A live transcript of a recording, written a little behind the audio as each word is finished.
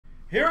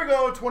Here we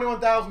go,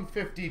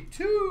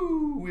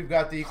 21,052. We've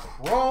got the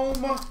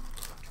Chrome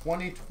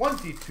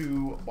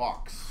 2022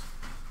 box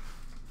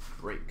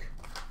break.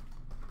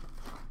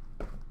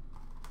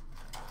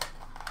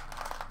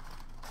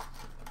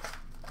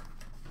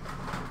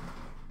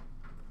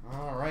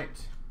 All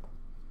right.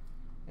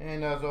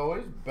 And as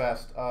always,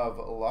 best of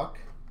luck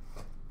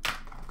to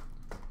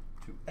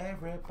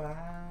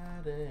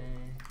everybody.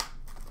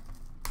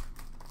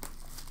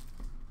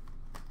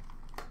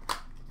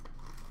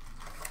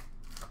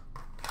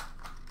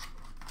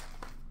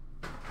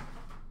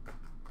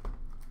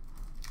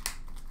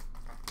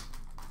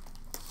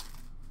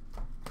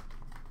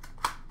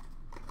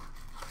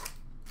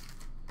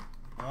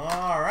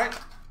 All right,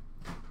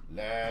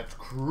 let's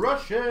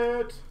crush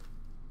it.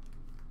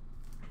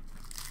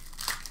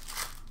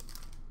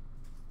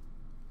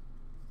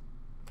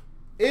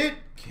 It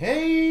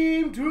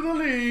came to the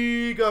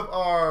League of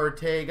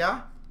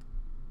Ortega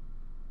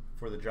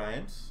for the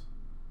Giants.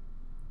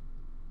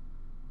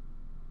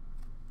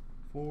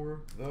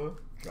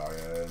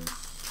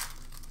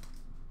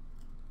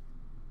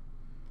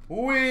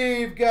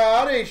 We've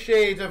got a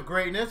Shades of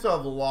Greatness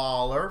of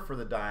Lawler for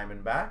the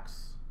Diamondbacks.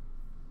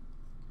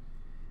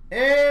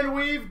 And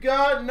we've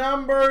got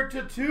number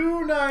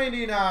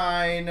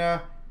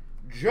 /299,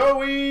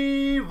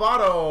 Joey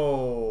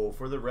Votto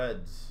for the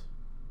Reds.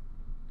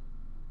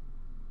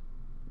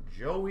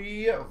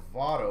 Joey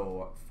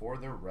Votto for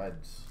the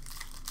Reds.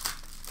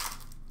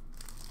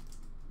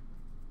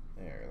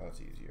 There,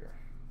 that's easier.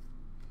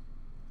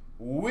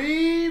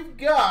 We've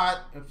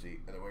got, oopsie,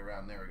 other way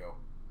around, there we go.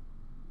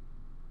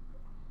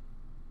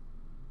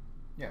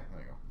 Yeah,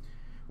 there you go.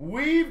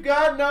 We've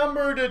got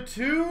number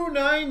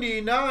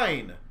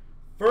 /299.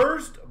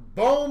 First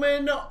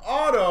Bowman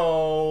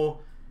auto,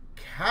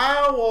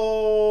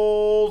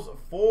 Cowles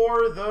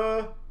for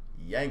the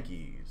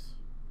Yankees.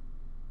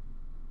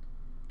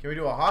 Can we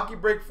do a hockey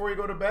break before you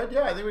go to bed?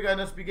 Yeah, I think we got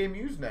an SB Game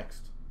used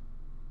next.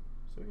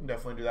 So we can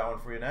definitely do that one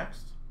for you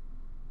next.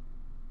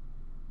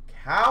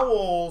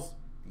 Cowles,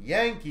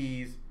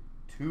 Yankees,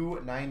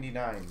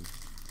 /299.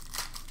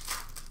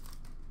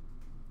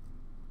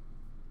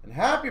 And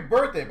happy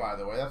birthday, by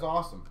the way. That's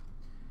awesome.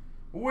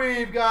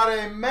 We've got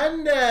a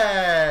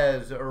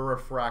Mendez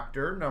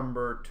refractor,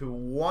 number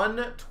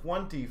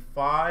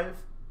 /125.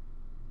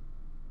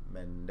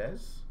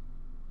 Mendez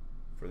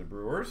for the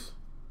Brewers.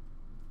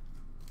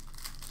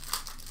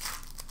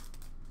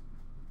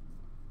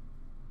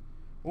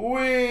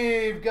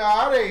 We've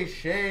got a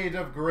Shades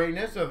of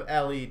Greatness of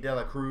Ellie De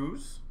La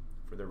Cruz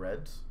for the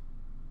Reds.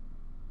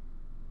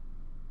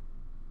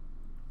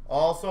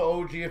 Also,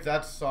 OG, if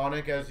that's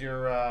Sonic as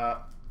your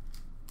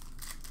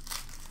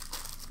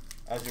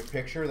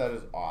picture, that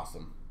is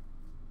awesome.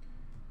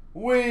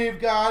 We've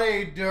got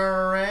a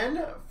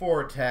Duran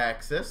for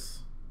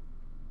Texas.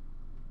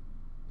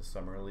 The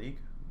Summer League,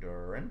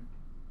 Duran.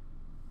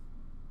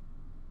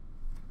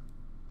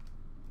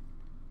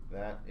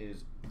 That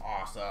is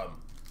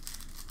awesome.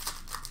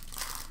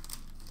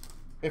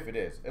 If it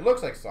is. It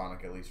looks like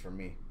Sonic, at least for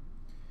me.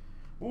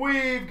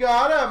 We've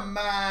got a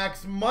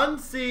Max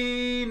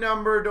Muncy,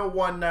 number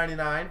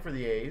 /199 for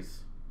the A's.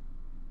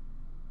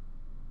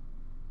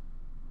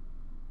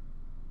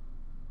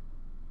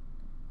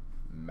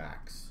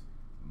 Max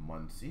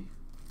Muncy.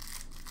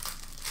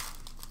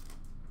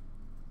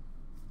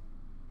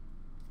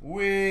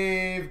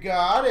 We've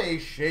got a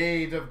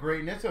Shades of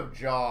Greatness of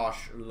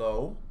Josh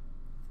Lowe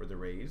for the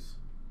Rays.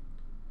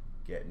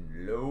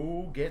 Getting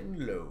low,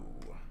 getting low.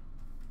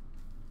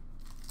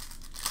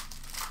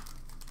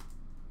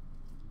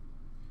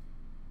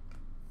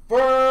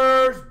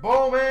 First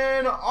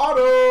Bowman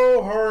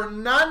auto,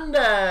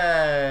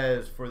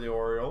 Hernandez for the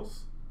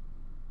Orioles.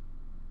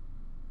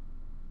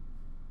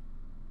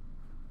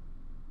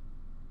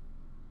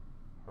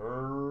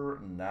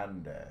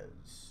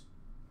 Hernandez.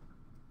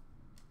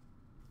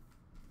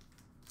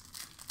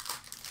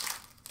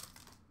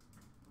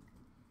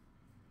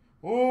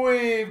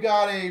 We've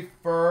got a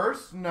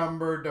first,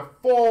 number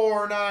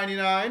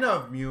 /499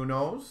 of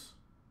Munoz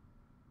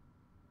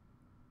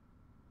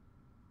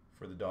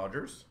for the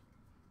Dodgers.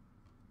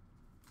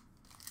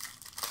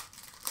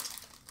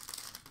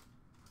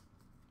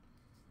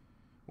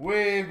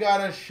 We've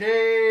got a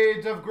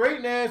Shades of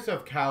Greatness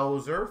of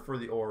Cowser for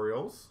the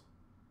Orioles.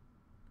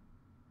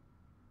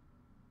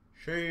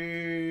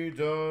 Shades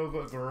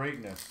of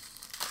Greatness.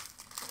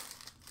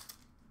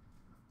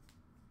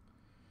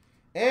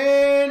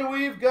 And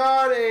we've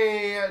got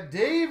a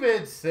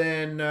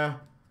Davidson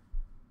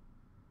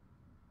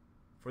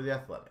for the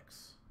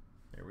Athletics.